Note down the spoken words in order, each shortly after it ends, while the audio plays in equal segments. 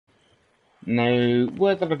No,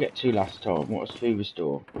 where did I get to last time? What was food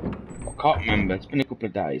restore? I can't remember. It's been a couple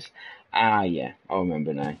of days. Ah, yeah, I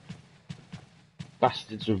remember now.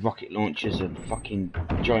 Bastards with rocket launchers and fucking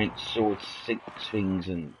giant sword things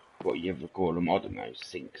and what you ever call them. I don't know.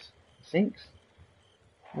 Sinks. Sinks?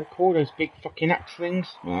 What do they call those big fucking axe things?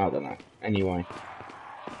 Well, I don't know. Anyway,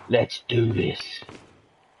 let's do this.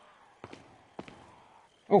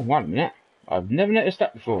 Oh, wait a minute. I've never noticed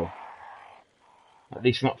that before. At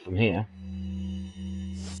least not from here.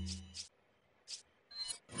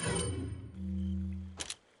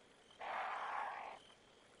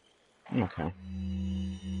 Okay.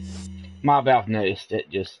 Maybe I've noticed it,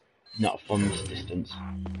 just not from this distance.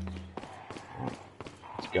 Right,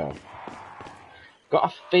 let's go.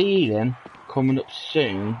 Got a feeling coming up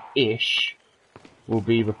soon-ish will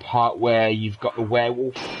be the part where you've got the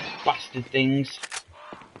werewolf bastard things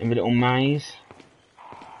in the little maze.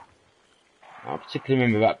 I particularly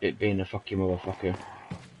remember that bit being a fucking motherfucker.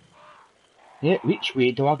 Yeah, which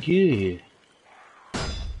way do I go?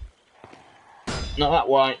 Not that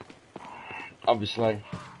way. Obviously.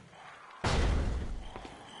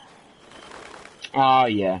 Ah,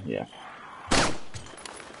 yeah.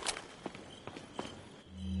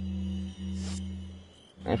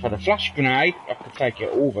 If I had a flash grenade, I could take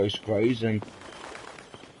out all those crows and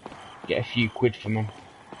get a few quid from them.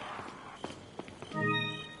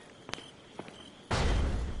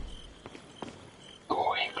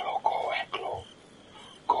 Go Egglo, go Egglo.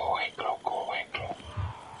 Go Egglo, go Egglo.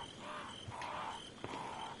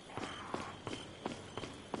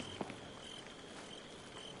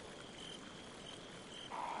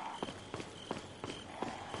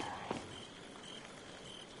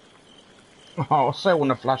 Oh, I so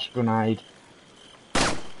want a flash grenade.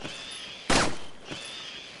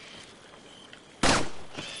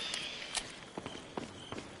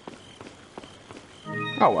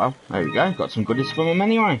 Oh well, there we go. Got some goodies from him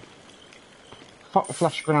anyway. Fuck the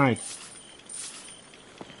flash grenade.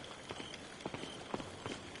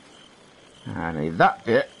 And that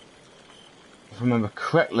bit, if I remember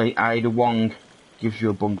correctly, Ada Wong gives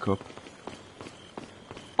you a bunk up.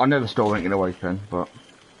 I know the store ain't gonna open, but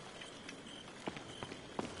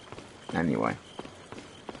anyway.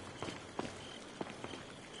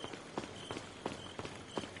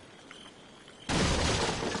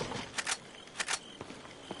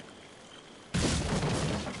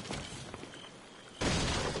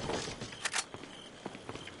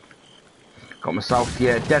 Got myself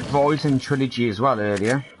the Dead Rising trilogy as well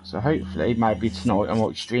earlier, so hopefully, maybe tonight I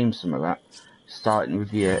might stream some of that, starting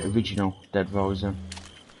with the original Dead Rising.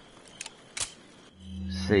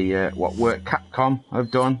 See what work Capcom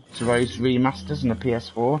have done to those remasters on the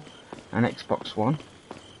PS4 and Xbox One,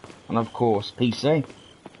 and of course PC.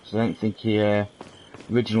 So I don't think the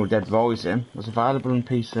original Dead Rising was available on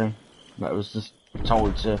PC. That was just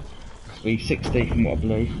told to 360 from what I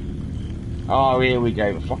believe. Oh, here we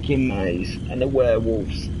go, the fucking maze and the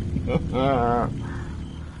werewolves. Well,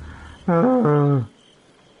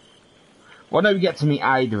 I know we get to meet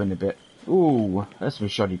Ada in a bit. Ooh, there's some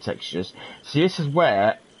shoddy textures. See, this is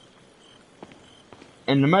where,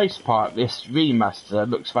 in the most part, this remaster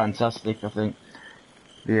looks fantastic, I think.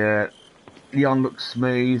 The Leon looks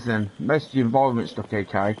smooth and most of the environments look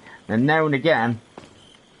okay. And now and again,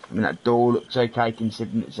 I mean, that door looks okay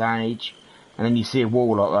considering its age. And then you see a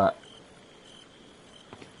wall like that.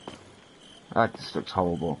 That just looks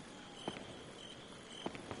horrible.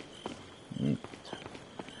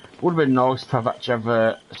 Would have been nice to have actually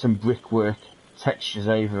have some brickwork textures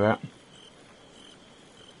over it.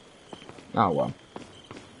 Oh well.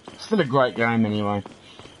 Still a great game anyway.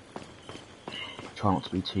 Try not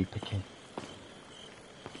to be too picky.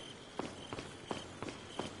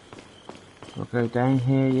 Do I go down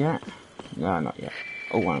here yet? No, not yet.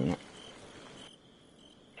 Oh, wait a minute.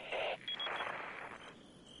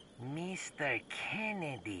 Mr.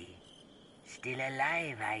 Kennedy. Still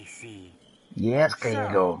alive, I see. Yes,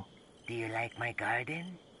 Gringo. Do you like my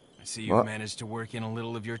garden? I see you've managed to work in a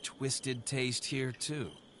little of your twisted taste here,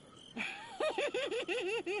 too.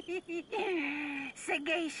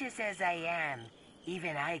 Sagacious as I am,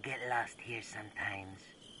 even I get lost here sometimes.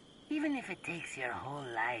 Even if it takes your whole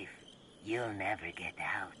life, you'll never get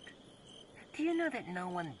out. Do you know that no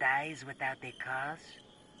one dies without a cause?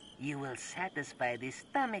 You will satisfy the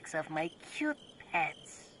stomachs of my cute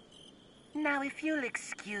pets. Now, if you'll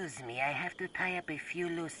excuse me, I have to tie up a few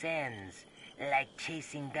loose ends, like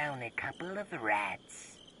chasing down a couple of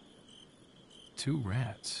rats. 2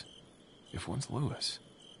 rats? If one's Lewis,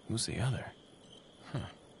 who's the other? Huh.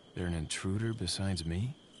 They're an intruder besides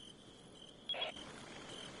me?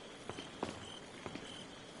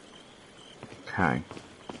 Okay.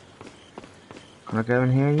 Can I go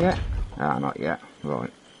in here yet? Ah, not yet.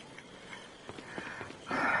 Right.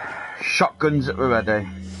 Shotguns that were ready.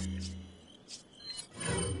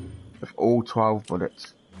 With all 12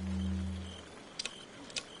 bullets.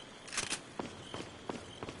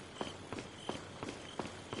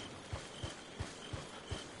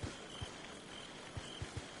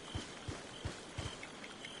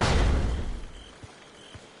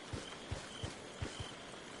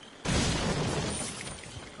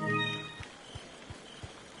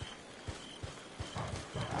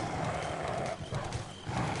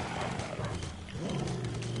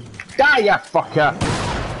 Die, you fucker!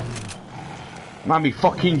 Made me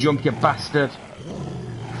fucking jump, you bastard.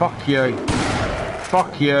 Fuck you.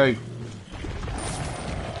 Fuck you.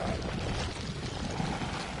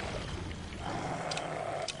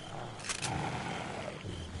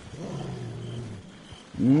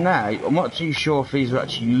 No, I'm not too sure if these are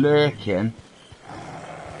actually lurking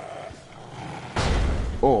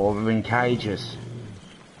or they're in cages.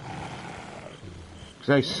 Because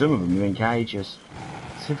I know some of them are in cages.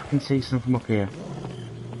 Let's see if I can see something up here.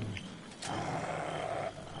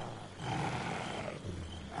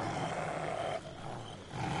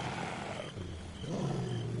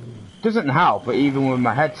 Doesn't help, but even with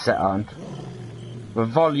my headset on, the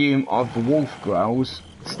volume of the wolf growls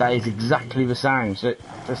stays exactly the same, so it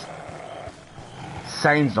just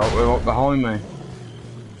sounds like they're up behind me.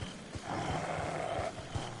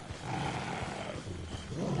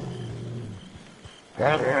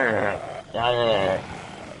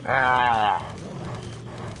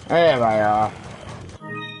 There they are.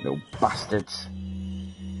 Little bastards.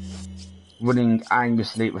 Running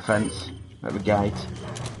aimlessly at the fence, at the gate.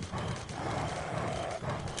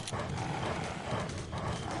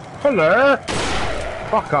 Hello!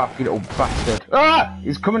 Fuck off, you little bastard. Ah!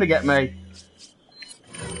 He's coming to get me.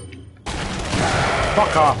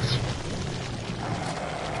 Fuck off.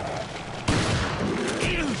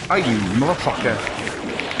 Oh, you motherfucker.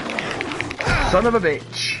 Son of a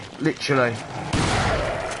bitch. Literally.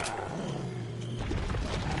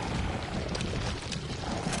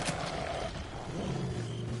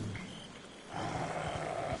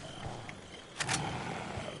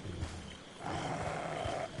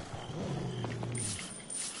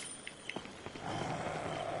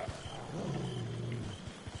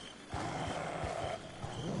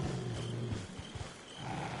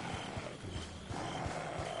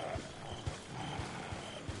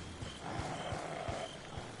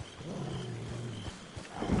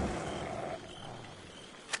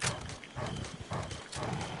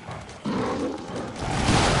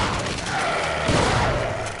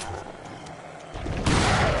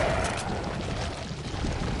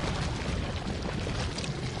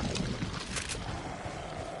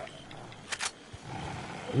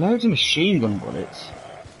 Loads of machine gun bullets.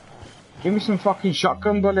 Give me some fucking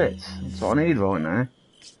shotgun bullets. That's what I need right now.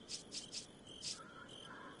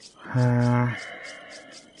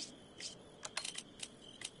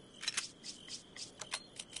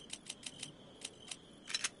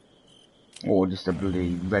 Or just a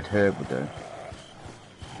bloody red herb would do.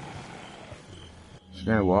 So you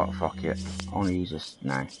know what? Fuck it. I want to use this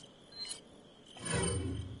now.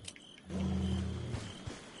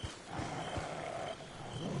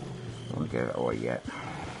 Don't want to give it away yet.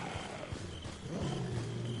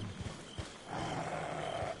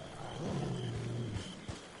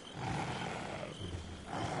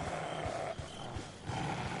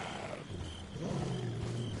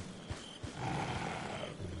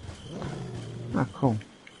 Ah, cool.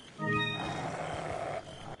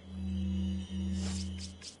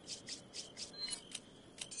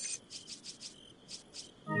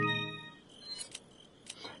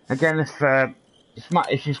 Again, if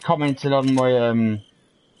you've commented on my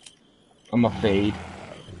feed,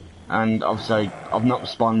 and obviously I've not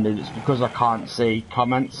responded, it's because I can't see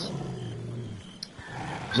comments.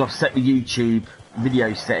 Because I've set the YouTube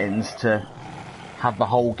video settings to have the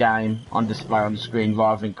whole game on display on the screen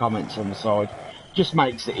rather than comments on the side. Just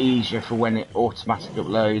makes it easier for when it automatically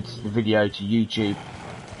uploads the video to YouTube.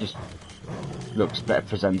 Just looks better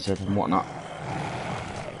presented and whatnot.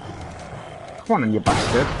 Come on, you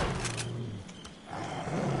bastard.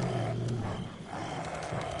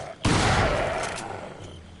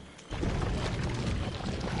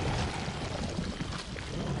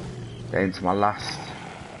 Get into my last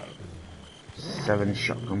 7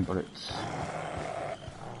 shotgun bullets.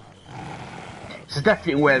 So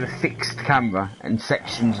definitely where the fixed camera in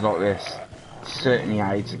sections like this certainly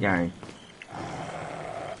aids the game.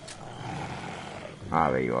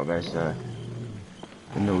 Ah, there you are, there's the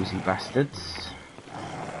noisy bastards.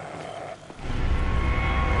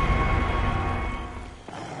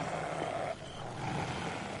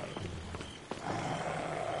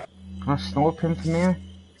 I snipe him from here?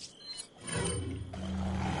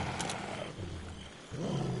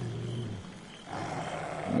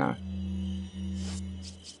 No.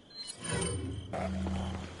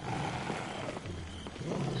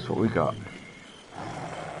 That's what we got.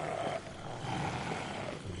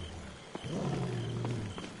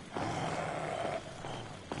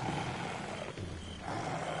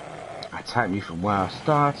 Attack me from where I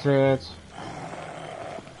started.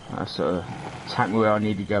 That sort of attack me where I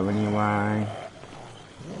need to go anyway.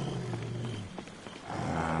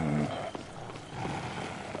 And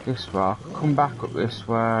this way, I can come back up this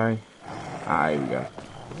way. Ah, here we go.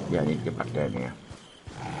 Yeah, I need to get back down here.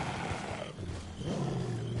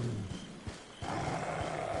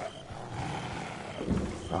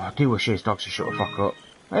 Oh, I do wish these dogs would shut the fuck up.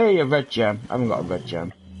 Hey, a red gem. I haven't got a red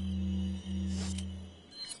gem.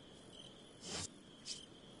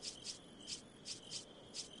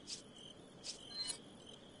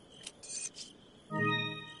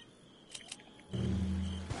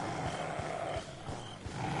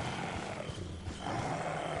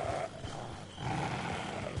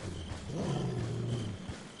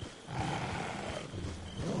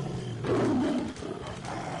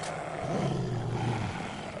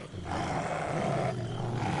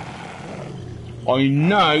 I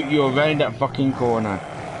know you're around that fucking corner.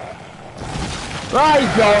 Right,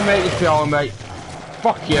 he's behind me, he's behind me.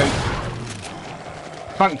 Fuck you.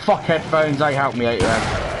 Thank fuck headphones, they help me out there.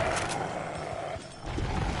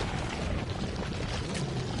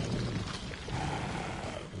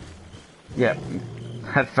 Yep,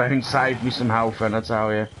 headphones saved me some health, and I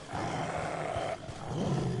tell you.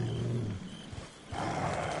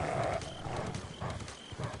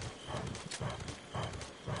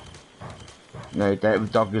 No doubt the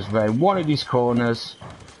dog is round one of these corners,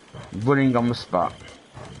 running on the spot.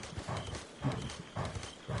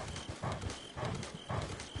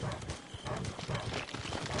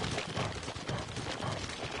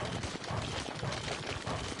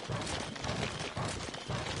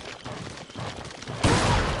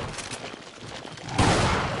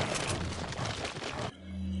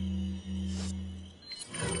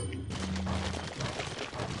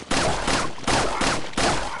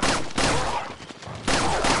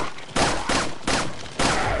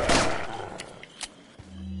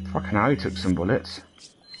 Fucking hell, he took some bullets.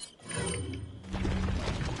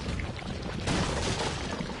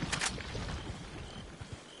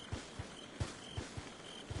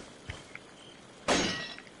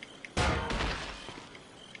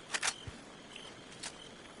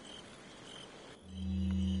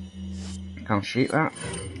 Can't shoot that.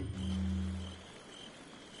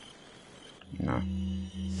 No.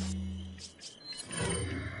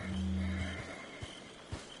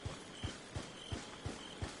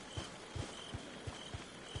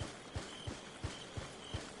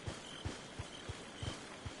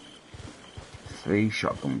 Three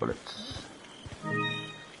shotgun bullets.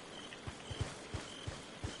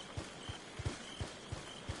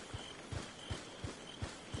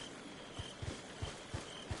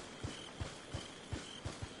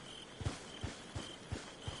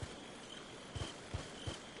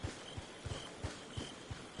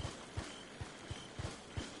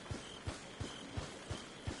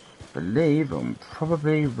 I believe I'm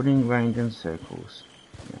probably running around in circles.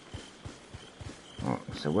 Yeah. Right,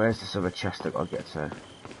 so where's this other chest that I'll get to?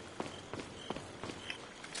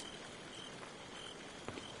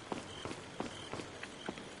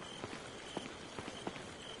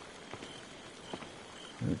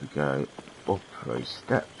 There we go, up those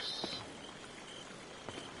steps.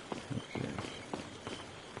 Okay.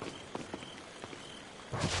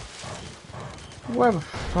 Where the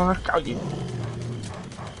fuck are you?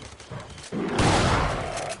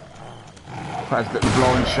 That's a bit of a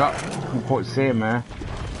blind shot. Couldn't quite see him there.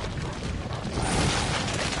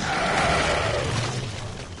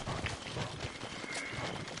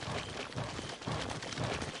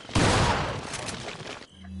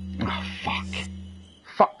 Oh, fuck.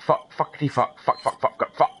 Fuckity fuck. Fuck!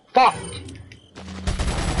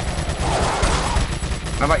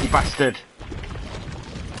 How about you, bastard?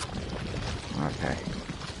 Okay.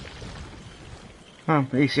 Oh,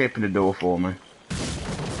 at least he opened the door for me.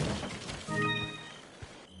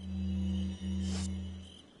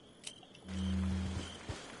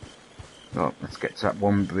 Right, let's get to that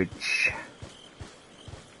one bridge.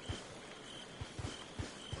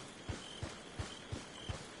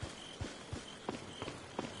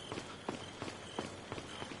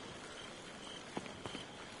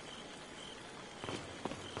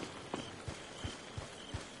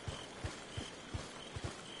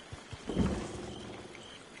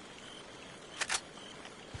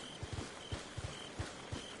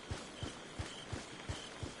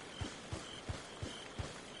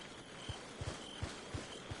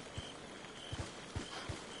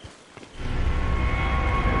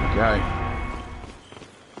 go.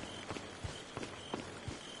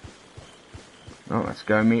 Oh, let's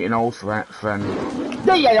go meet an old friend. Every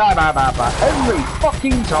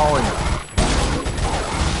fucking time.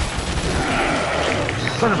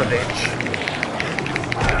 Son of a bitch.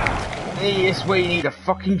 Yes, we need a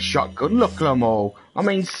fucking shotgun. Look at them all. I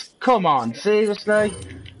mean, come on, seriously?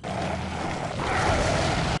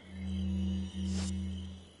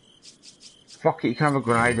 Fuck it, you can have a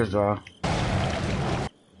grenade as well.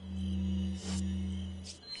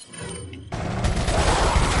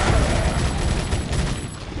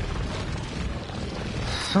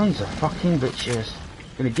 Sons of fucking bitches.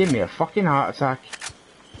 Gonna give me a fucking heart attack.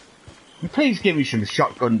 And please give me some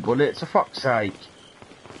shotgun bullets, for fuck's sake.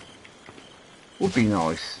 Would be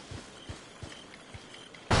nice.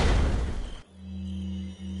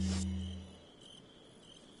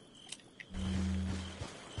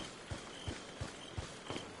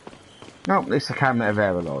 Nope, at least I can make a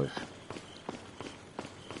air alive.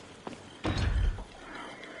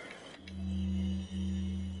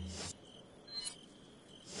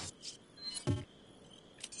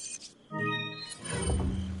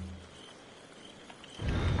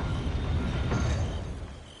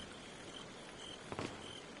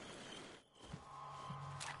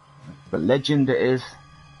 But legend it is,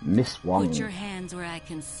 Miss Wong. Put your hands where I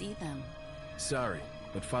can see them. Sorry,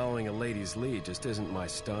 but following a lady's lead just isn't my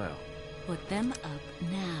style. Put them up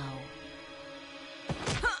now.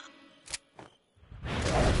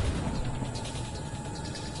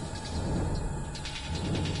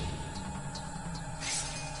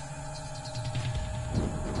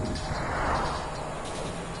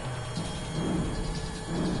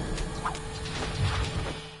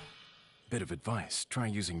 Bit of advice, try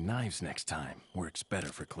using knives next time. Works better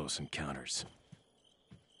for close encounters.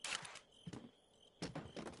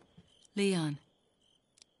 Leon.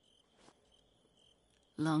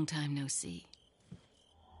 Long time no see.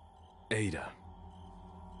 Ada.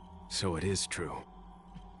 So it is true.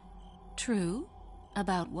 True?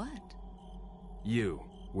 About what? You,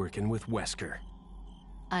 working with Wesker.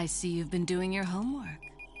 I see you've been doing your homework.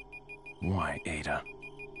 Why, Ada?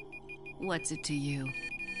 What's it to you?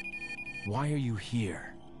 Why are you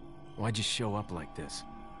here? Why'd you show up like this?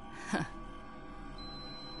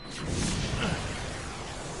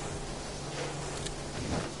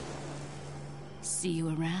 See you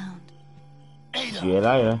around. Ada! See you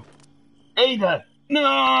later. Ada!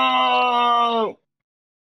 No!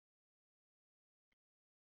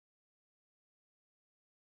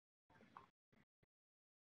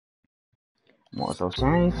 Might as well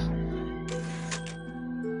save.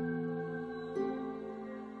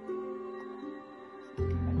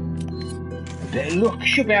 Look,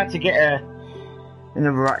 should be able to get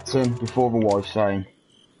another act in before the wife's home.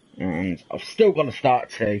 And I've still got to start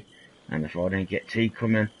tea. And if I don't get tea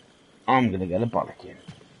coming, I'm going to get a bollocking.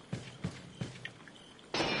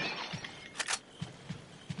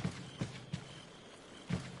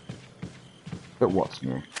 But what's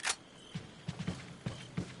new?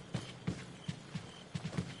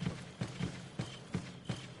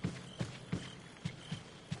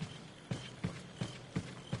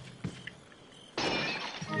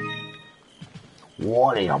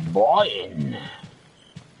 What are you buying?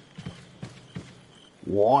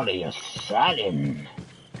 What are you selling?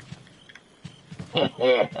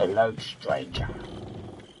 Hello, stranger.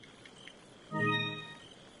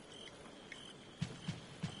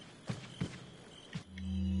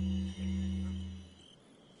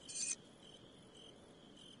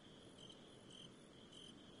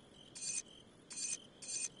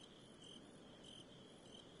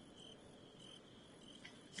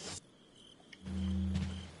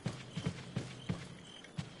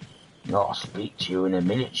 I'll speak to you in a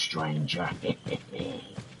minute, stranger.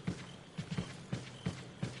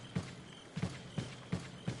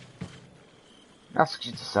 Asks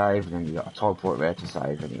you to save, and then you got a teleport there to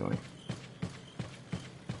save anyway.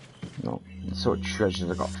 No, let's see what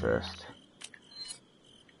treasures I got first.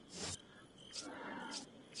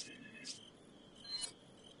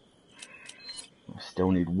 I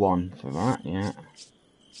still need one for that, yeah.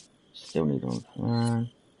 Still need one for that.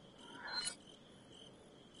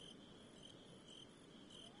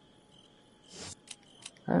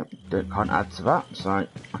 Can't add to that, so I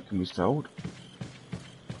can be sold.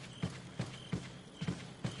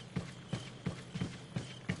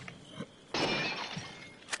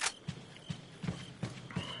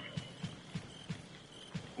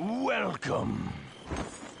 Welcome.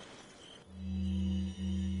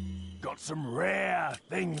 Got some rare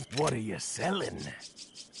things. What are you selling?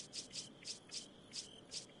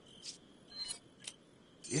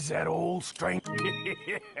 Is that all, strength?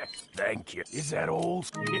 Thank you. Is that all?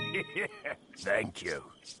 Thank you.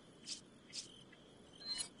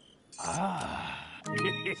 Ah.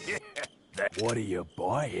 What are you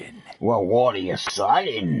buying? Well, what are you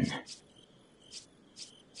selling?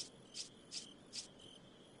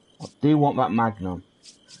 I do want that Magnum.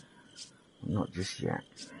 Not just yet.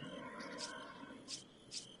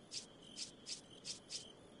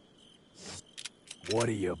 What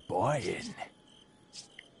are you buying?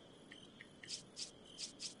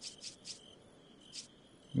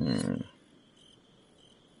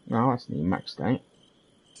 No, that's new max date.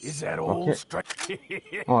 Is that all, strength?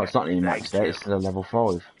 Oh, it's not new max Thank date, you. it's still a level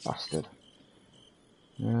 5. Bastard.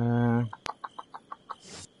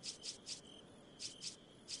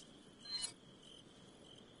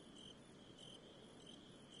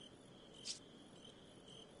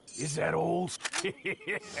 Is that all?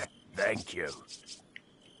 Thank you.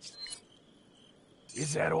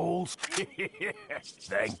 Is that all?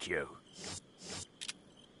 Thank you.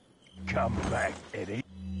 Come back, Eddie.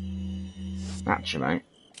 Actually,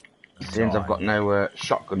 since I've got no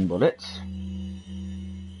shotgun bullets,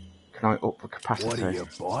 can I up the capacity? What are you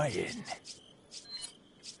buying?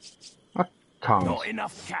 I can't. Not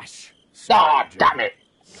enough cash. Ah, stranger. damn it!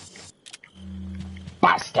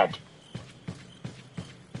 Bastard!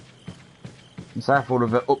 And so if I would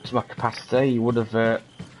have upped my capacity, you would have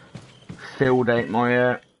filled out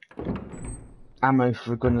my ammo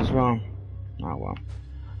for a gun as well. Oh well.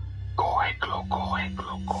 Go Eglo, go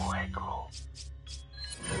Eglo, go Eglo.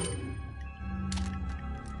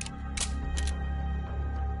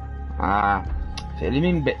 For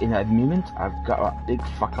the moment, I've got that big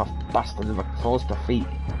fuck off bastard with a closed defeat.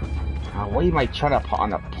 Why am I trying to put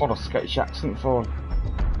on a poor Scottish accent for?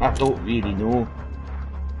 I don't really know.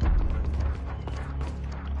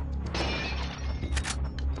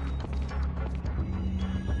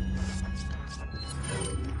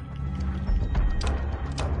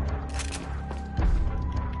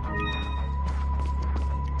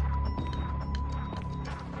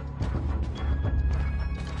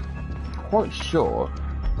 Quite sure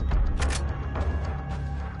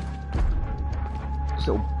this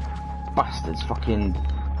little bastards fucking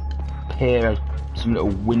peer some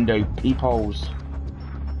little window peepholes.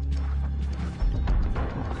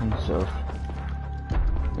 Kind of sort of,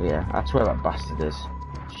 yeah, that's where that bastard is.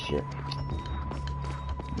 Shit.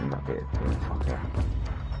 That bit of fucker.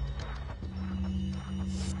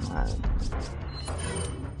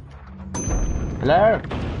 Hello?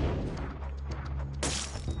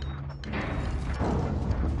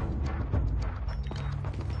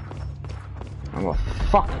 I'm gonna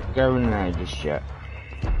fuck going there just yet.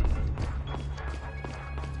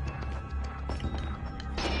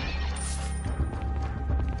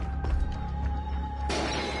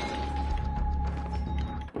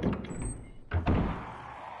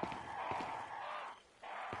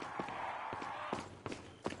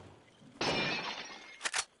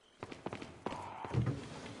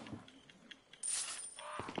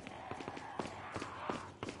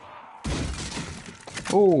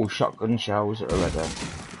 Oh, shotgun shells are ready.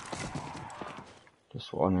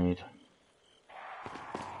 Just what I need.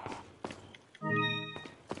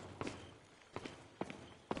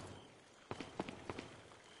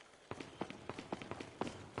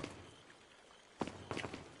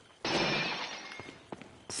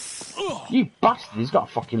 You bastard, he's got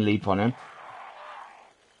a fucking leap on him.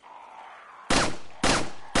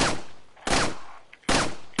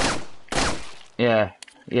 Yeah,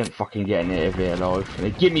 you ain't fucking getting it if you're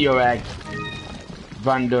alive. Give me your egg.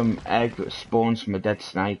 Random egg that spawns from a dead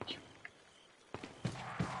snake.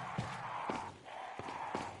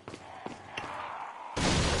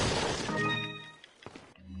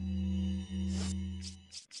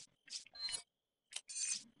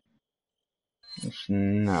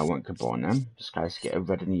 No, I won't combine them. Just guys get a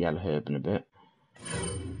red and yellow herb in a bit.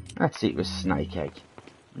 Let's eat this snake egg.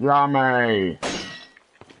 Yummy!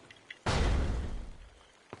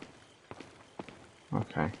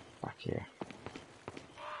 Okay, back here.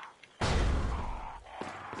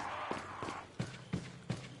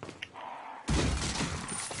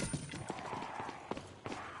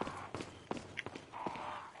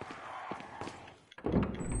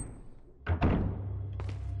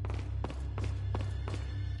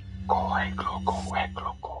 Go Eglo, go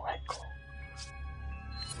Eglo, go Eglo.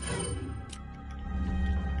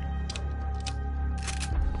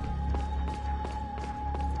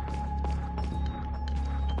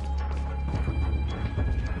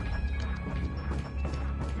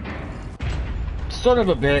 Son of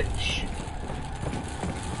a bitch.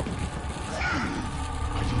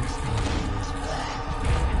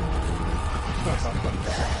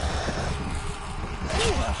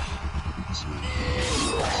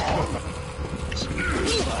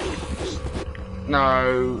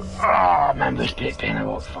 No. Oh, members pit pin,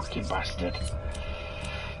 what fucking bastard.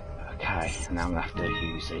 Okay, now I'm gonna have to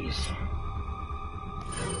use these.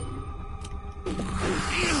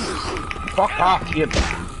 Fuck off, you.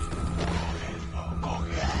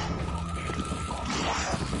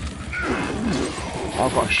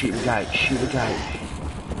 I've got to shoot the gate, shoot the gate.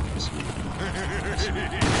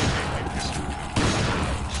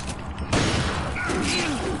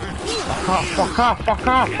 Fuck off, fuck off, fuck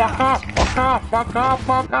off, fuck off, fuck off, fuck off,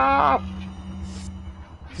 fuck off!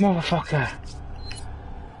 Motherfucker.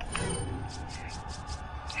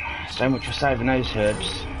 So much for saving those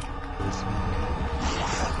herbs.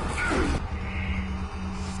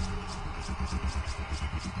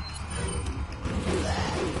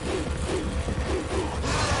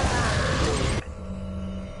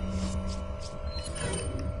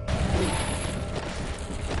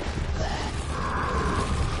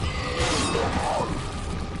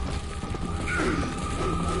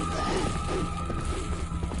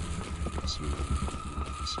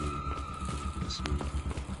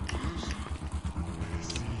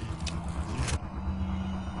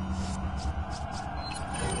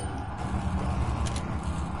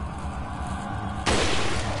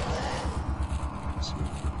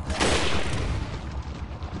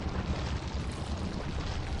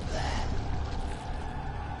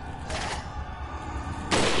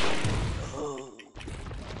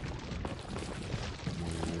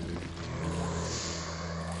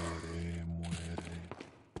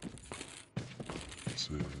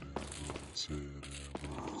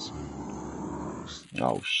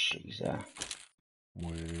 Oh, Caesar.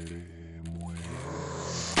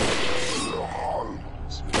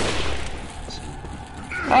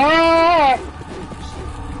 Ah!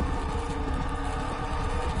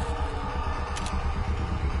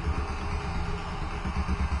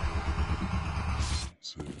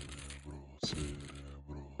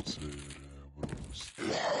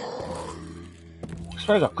 I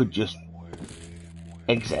suppose I could just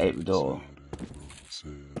exit out the door.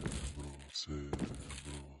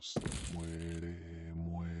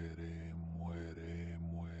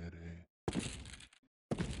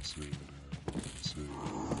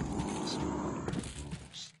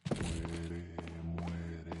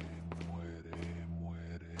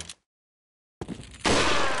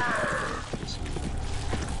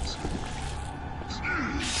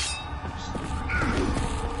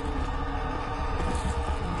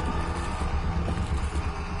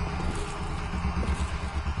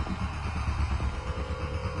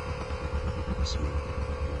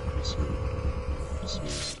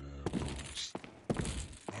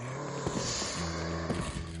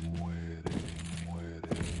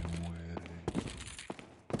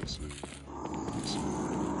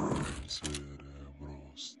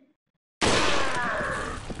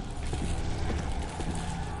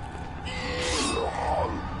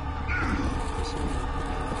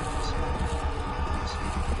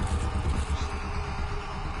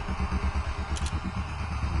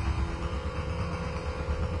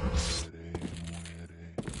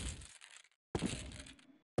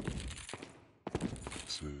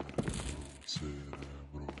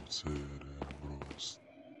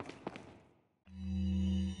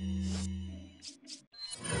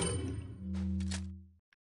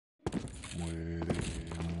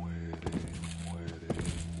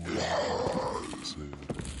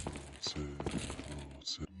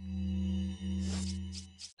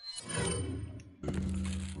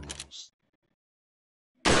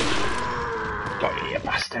 Got you, you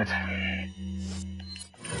bastard.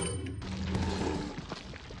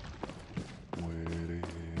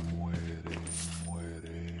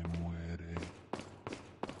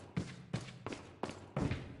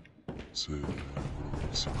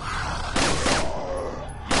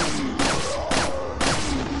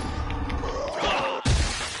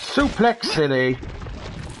 Suplex City.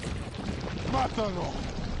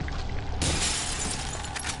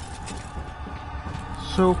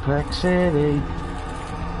 Suplex City.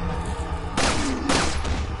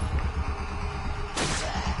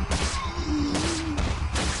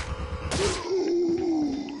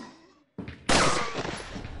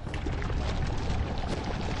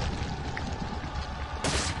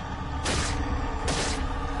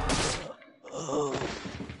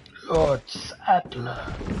 Oh, it's Adler.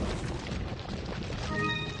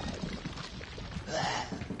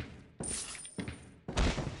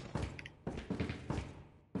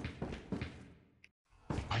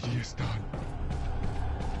 Allí están.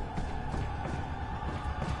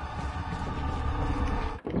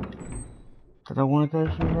 Did I want to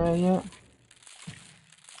go through there yet?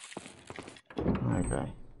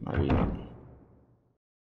 Okay, maybe not.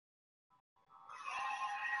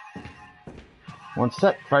 One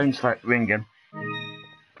sec, phone's like ringing.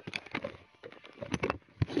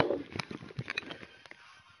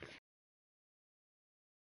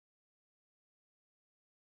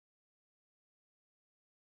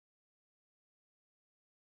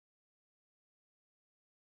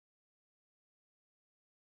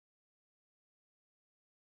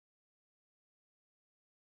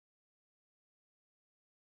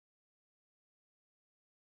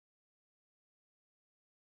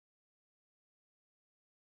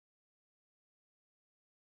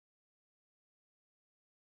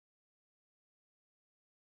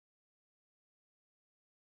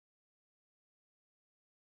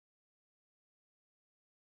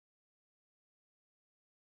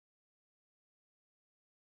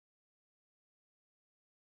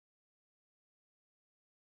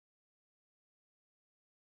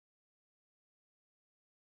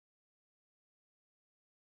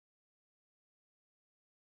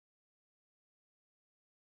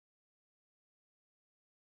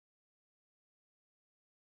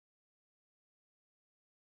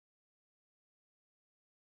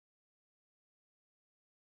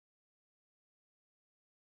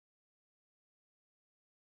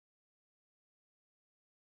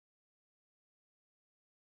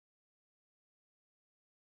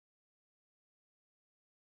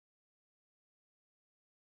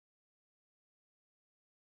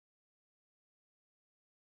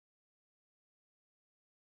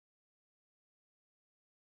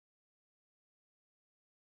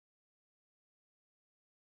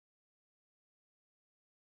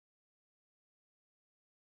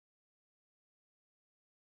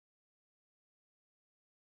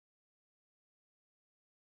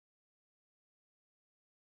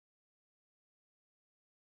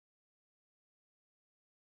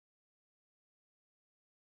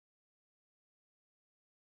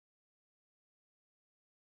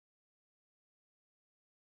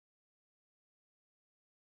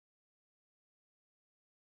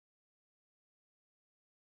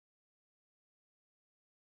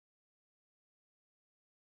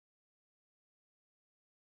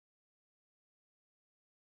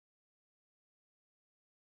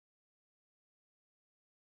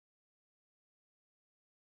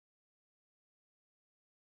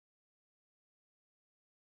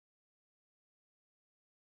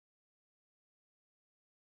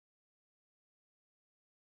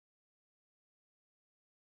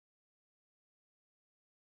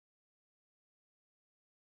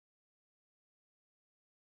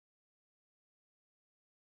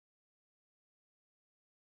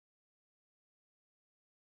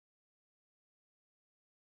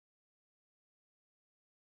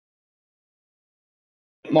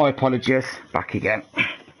 My apologies, back again.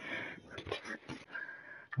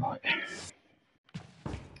 Right.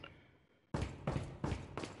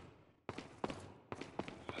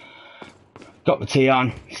 Got the tea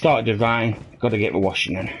on, started to rain, gotta get the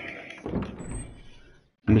washing in.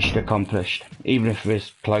 Mission accomplished, even if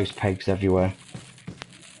there's closed pegs everywhere.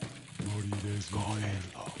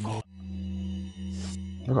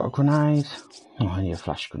 I've got a grenade. Oh, I need a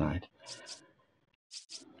flash grenade.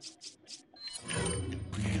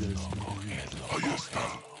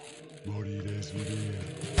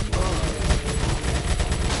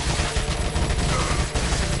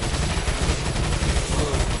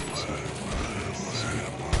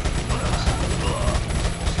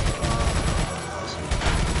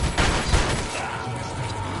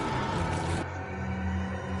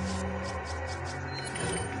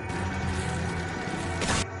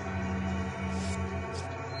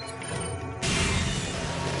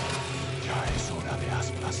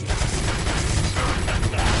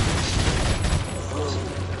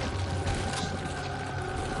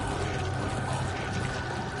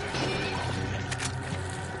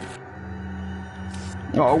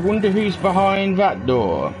 Oh, I wonder who's behind that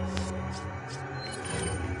door.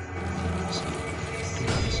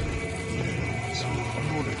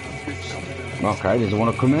 Okay, doesn't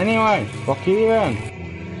want to come in anyway. Fuck you then.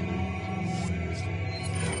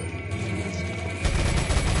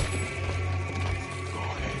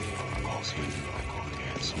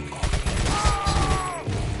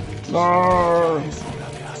 No.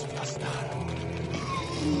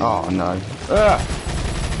 Oh no. Ugh.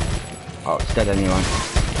 Oh, it's dead anyway.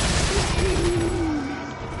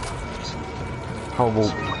 Horrible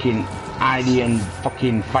fucking alien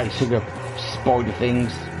fucking facehugger spider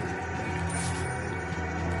things.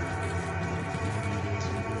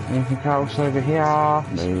 Anything else over here? No.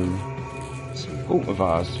 Oh, a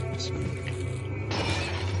vase.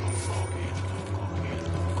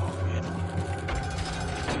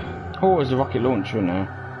 Oh, there's a rocket launcher in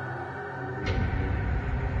there.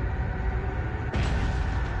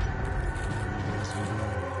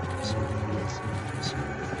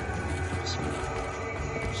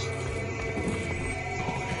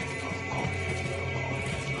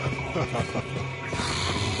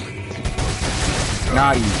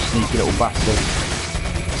 Nah, you sneaky little bastard.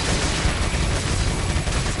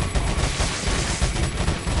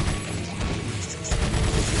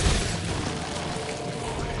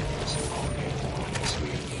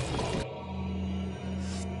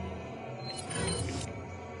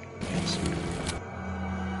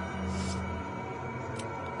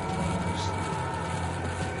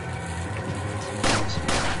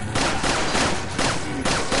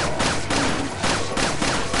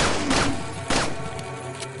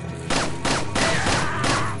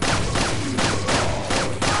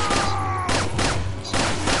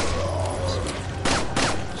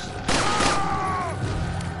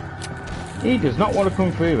 He does not want to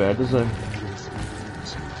come through there, does he?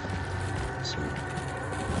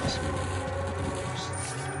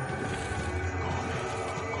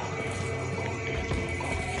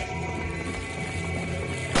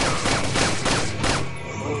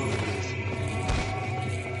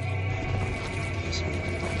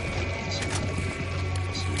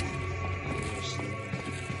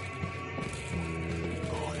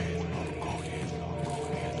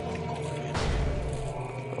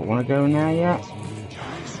 Want to go in there yet?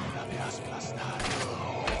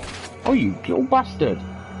 Oh, you little bastard!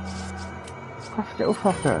 Craft little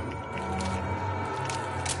fucker.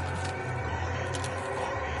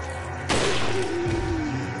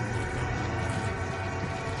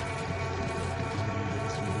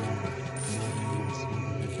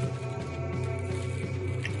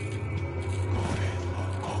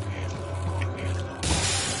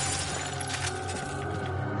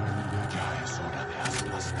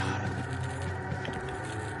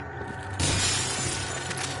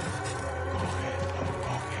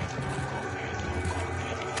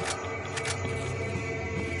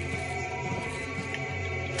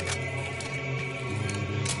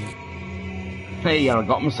 Hey, I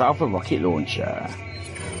got myself a rocket launcher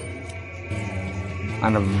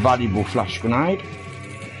and a valuable flash grenade.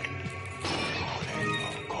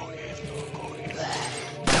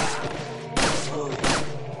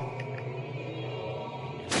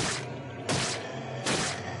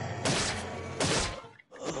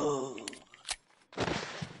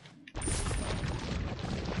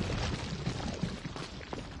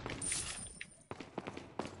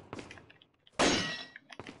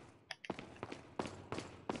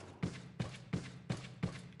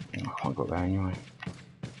 I can't go there anyway.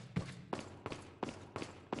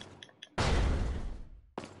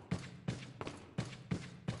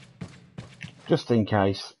 Just in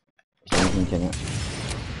case there's anything in it.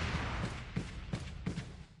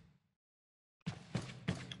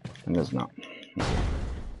 And there's not.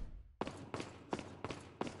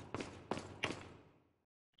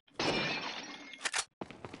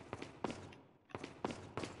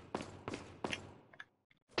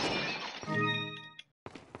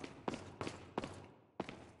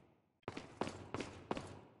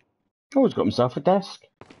 Oh, he's got himself a desk.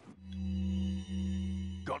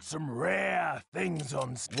 Got some rare things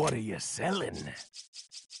on. What are you selling?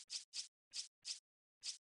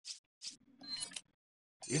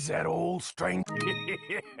 Is that all, strange?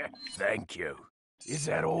 Thank you. Is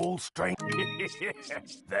that all, strange?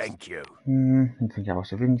 Thank you. Anything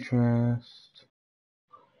else of interest?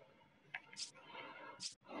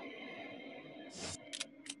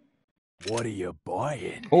 What are you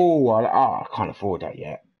buying? Oh, I can't afford that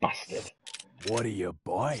yet. Bastard. What are you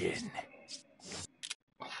buying?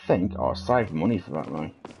 I think I'll save money for that, though.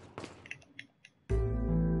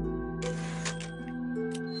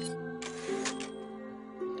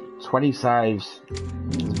 $20 saves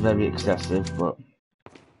is very excessive, but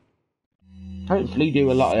hopefully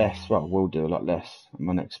do a lot less. Well, we'll do a lot less in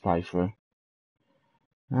my next playthrough.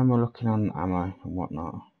 And we're looking on ammo and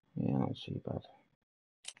whatnot. Yeah, not too bad.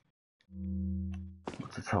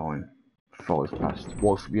 What's the time? 5 past.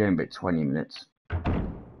 Well, should be only about 20 minutes.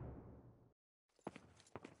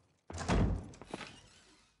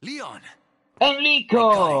 Leon!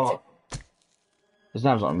 Enrico! His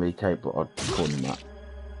name's not Enrico, but I'd call him that.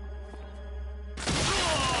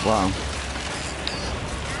 Wow.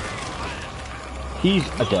 He's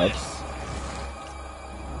a dead.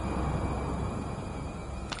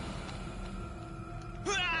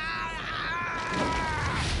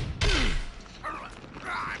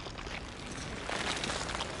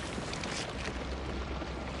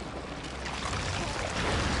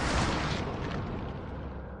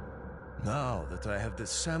 Now that I have the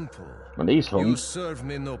sample, Well, these you ones. serve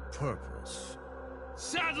me no purpose.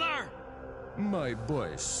 Sadler! My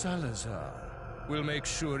boy Salazar will make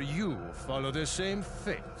sure you follow the same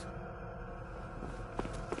fate.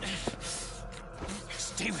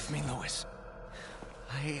 Stay with me, Louis.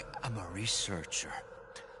 I I am a researcher,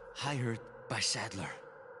 hired by Sadler.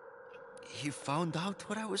 He found out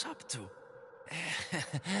what I was up to.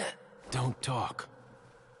 Don't talk.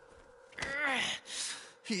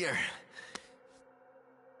 Here.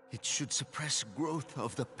 It should suppress growth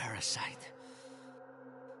of the parasite.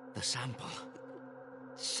 The sample.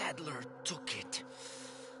 Sadler took it.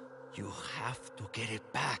 You have to get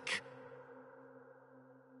it back.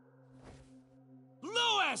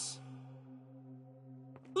 Louis!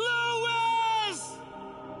 Louis!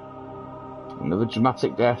 Another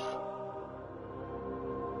dramatic death.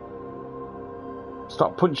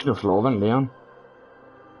 Stop punching the floor then, Leon.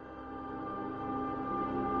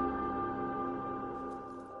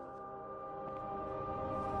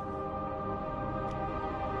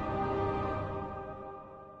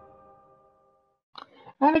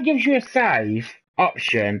 And it gives you a save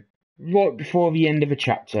option right before the end of a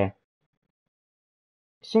chapter.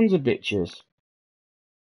 Sons of bitches.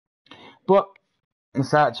 But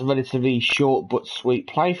it's a relatively short but sweet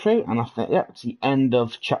playthrough, and I think, yeah, it's the end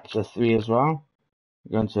of chapter 3 as well.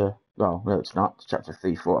 We're going to, well, no, it's not. It's chapter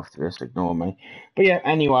 3, 4 after this, ignore me. But yeah,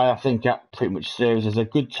 anyway, I think that pretty much serves as a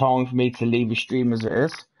good time for me to leave the stream as it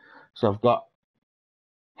is. So I've got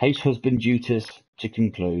house husband duties to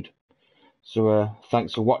conclude. So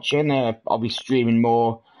thanks for watching. I'll be streaming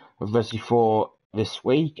more of Resi 4 this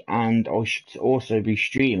week, and I should also be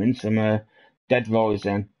streaming some Dead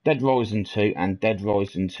Rising 2 and Dead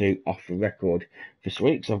Rising 2 off the record this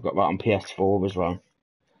week, so I've got that on PS4 as well.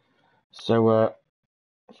 So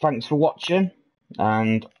thanks for watching,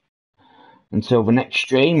 and until the next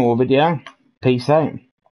stream or video, peace out.